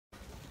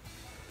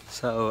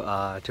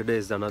Today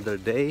is another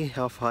day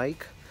of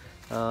hike.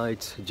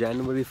 It's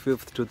January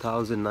 5th,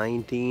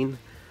 2019.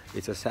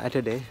 It's a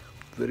Saturday.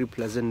 Very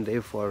pleasant day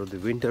for the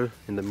winter.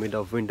 In the mid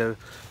of winter,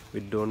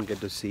 we don't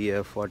get to see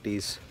a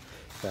 40s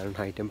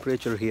Fahrenheit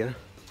temperature here.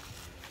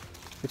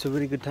 It's a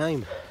very good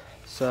time.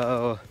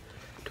 So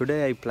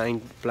today I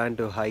plan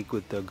to hike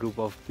with a group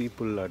of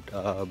people at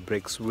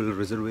Brecksville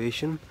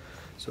Reservation.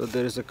 So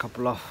there is a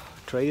couple of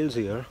trails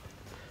here.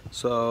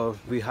 So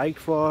we hiked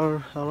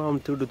for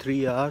around 2 to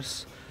 3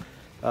 hours.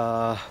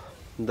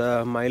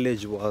 The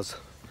mileage was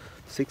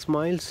 6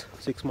 miles.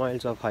 6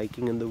 miles of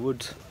hiking in the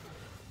woods.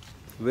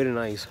 Very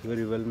nice,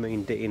 very well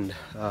maintained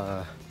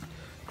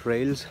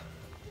trails.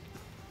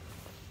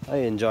 I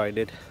enjoyed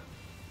it.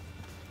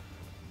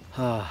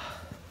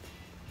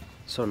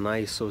 So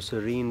nice, so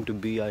serene to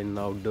be in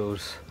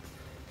outdoors.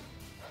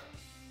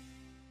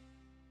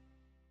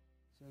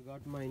 So I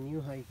got my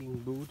new hiking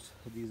boots.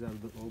 These are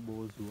the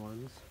Oboz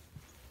ones.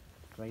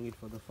 Trying it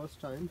for the first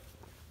time.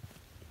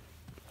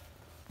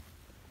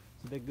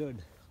 So they're good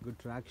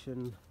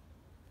traction,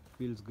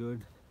 feels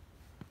good.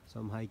 So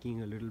I'm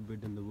hiking a little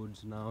bit in the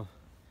woods now.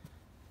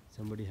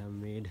 Somebody have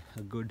made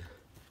a good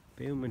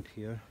pavement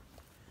here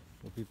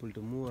for people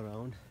to move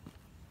around.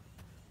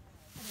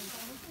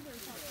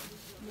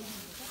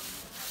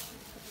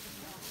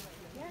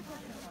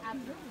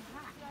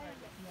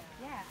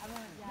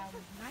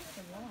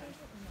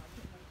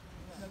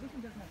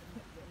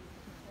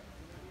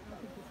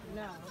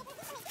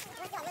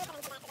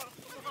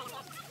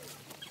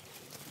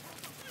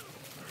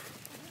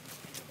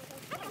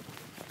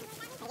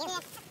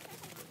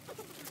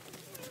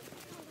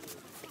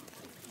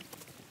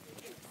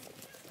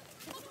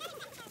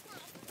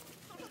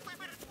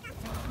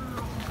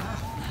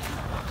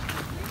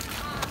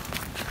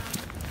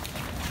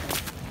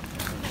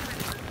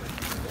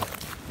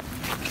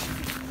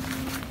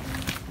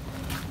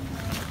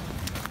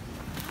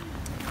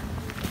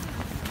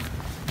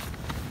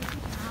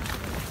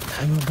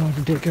 I'm about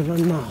to take a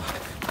run now.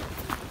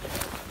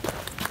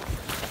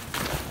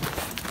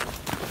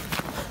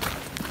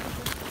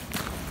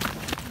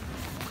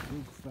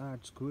 Big fat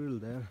squirrel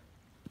there,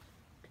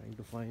 trying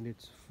to find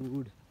its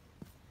food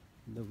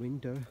in the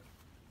winter.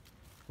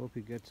 Hope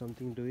he gets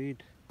something to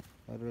eat,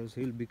 or else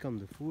he'll become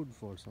the food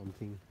for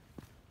something.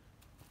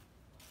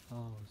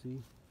 Oh, see?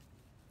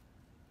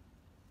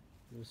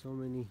 There's so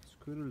many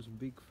squirrels,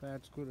 big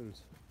fat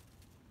squirrels.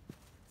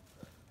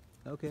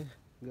 Okay,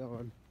 go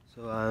on.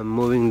 So I'm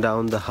moving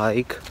down the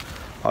hike,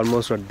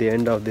 almost at the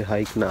end of the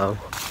hike now.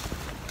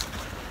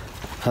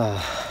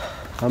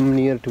 I'm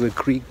near to a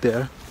creek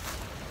there.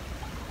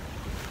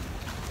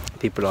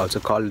 People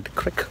also call it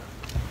creek.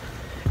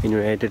 In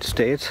United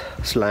States,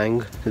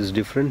 slang is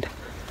different.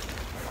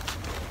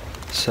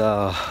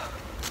 So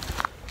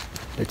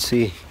let's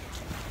see.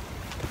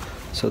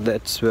 So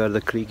that's where the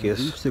creek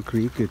is. It's the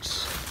creek.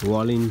 It's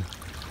Wallin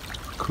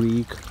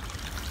Creek.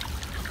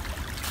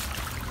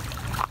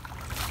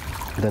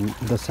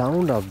 The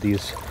sound of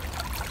this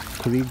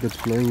creek that's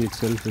flowing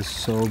itself is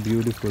so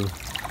beautiful.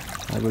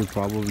 I will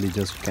probably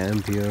just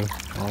camp here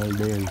all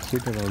day and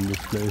sit around this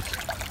place.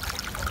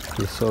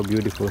 It's so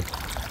beautiful.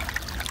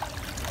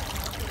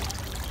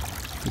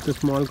 It's a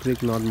small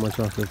creek, not much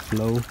of a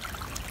flow,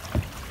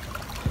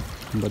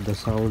 but the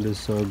sound is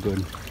so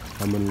good.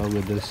 I'm in love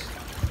with this.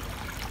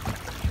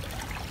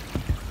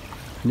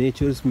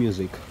 Nature's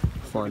music.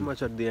 Fun. Pretty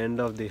much at the end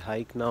of the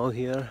hike now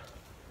here.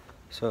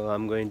 So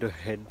I'm going to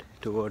head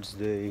towards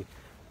the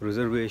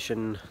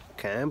reservation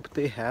camp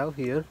they have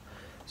here.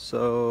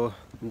 So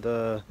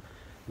the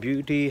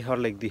beauty, or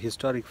like the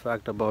historic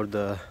fact about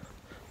the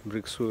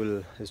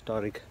Brecksville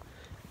historic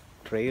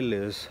trail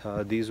is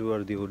these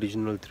were the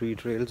original 3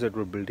 trails that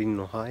were built in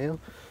Ohio.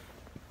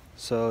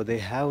 So they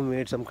have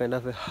made some kind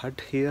of a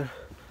hut here.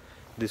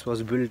 This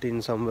was built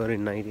in somewhere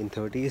in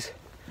 1930s.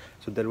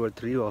 So there were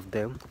 3 of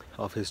them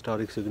of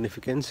historic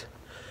significance.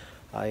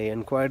 I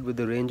inquired with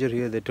the ranger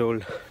here. They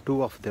told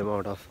 2 of them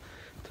out of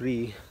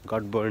 3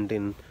 got burnt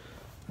in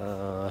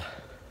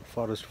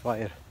forest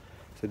fire.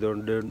 So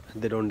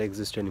they don't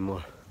exist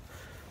anymore.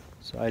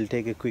 So I'll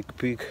take a quick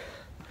peek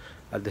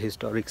at the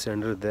historic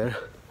center there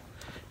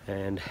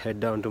and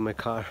head down to my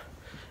car,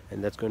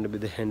 and that's going to be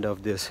the end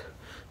of this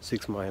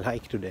 6-mile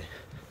hike today.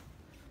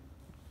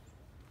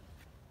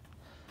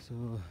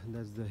 So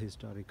that's the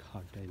historic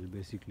hut, I'll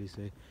basically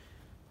say.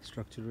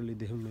 Structurally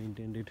they have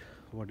maintained it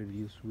what it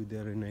used to be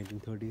there in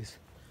 1930s.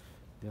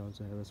 They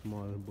also have a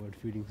small bird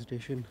feeding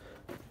station.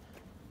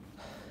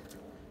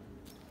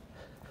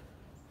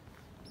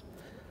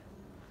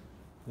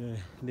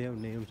 They have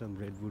named some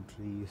redwood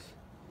trees,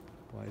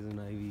 poison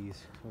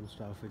ivies, some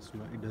stuff.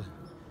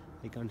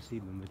 I can't see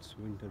them, it's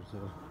winter,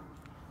 so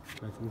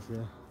nothing's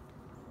there.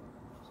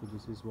 So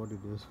this is what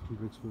it is,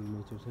 Brecksville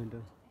Nature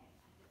Center.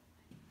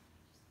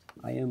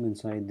 I am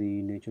inside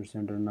the nature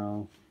center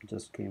now.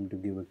 Just came to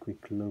give a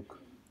quick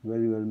look.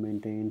 Very well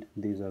maintained.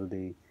 These are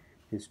the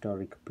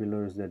historic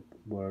pillars that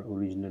were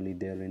originally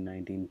there in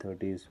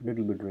 1930s.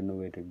 Little bit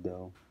renovated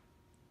though.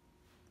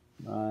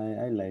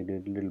 I liked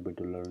it. A little bit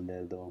to learn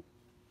there though.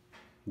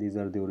 These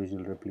are the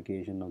original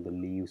replication of the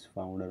leaves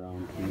found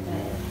around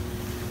Cleveland,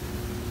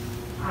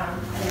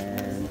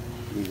 and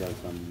these are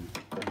some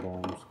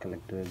bombs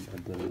collected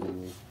at the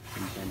reservation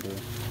center,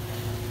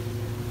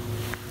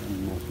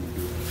 and mostly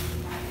deer.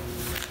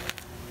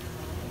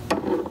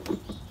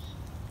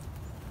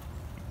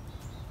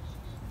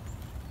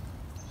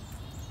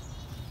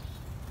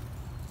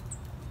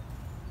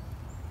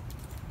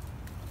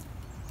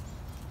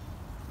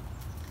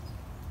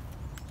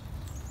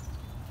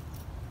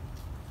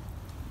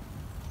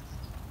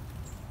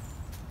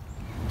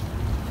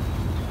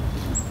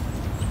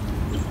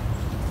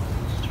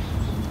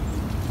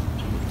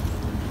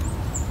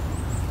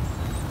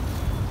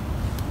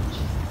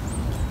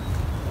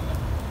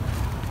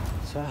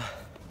 So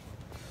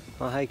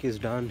my hike is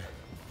done.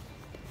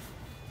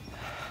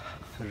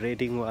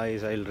 Rating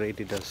wise, I'll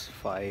rate it as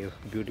 5.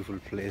 Beautiful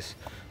place,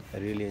 I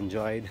really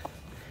enjoyed.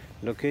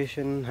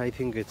 Location, I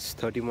think it's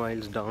 30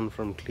 miles down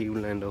from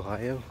Cleveland,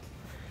 Ohio.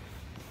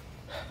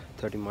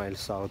 30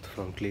 miles south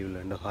from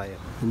Cleveland, Ohio.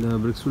 In the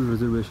Brecksville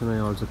Reservation, I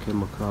also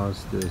came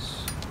across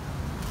this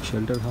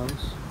shelter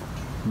house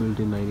built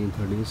in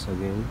 1930s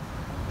again.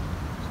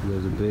 So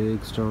there's a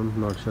big stone,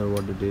 not sure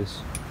what it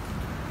is.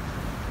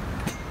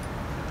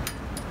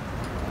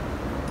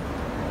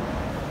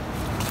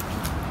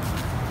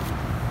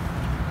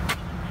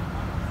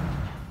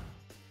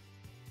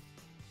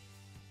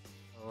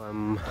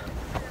 I'm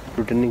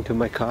returning to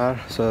my car,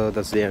 so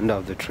that's the end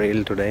of the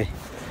trail today.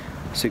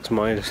 6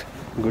 miles,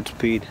 good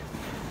speed.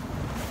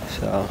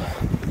 So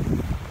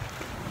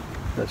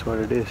that's what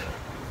it is.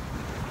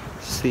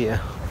 See ya,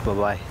 bye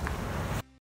bye.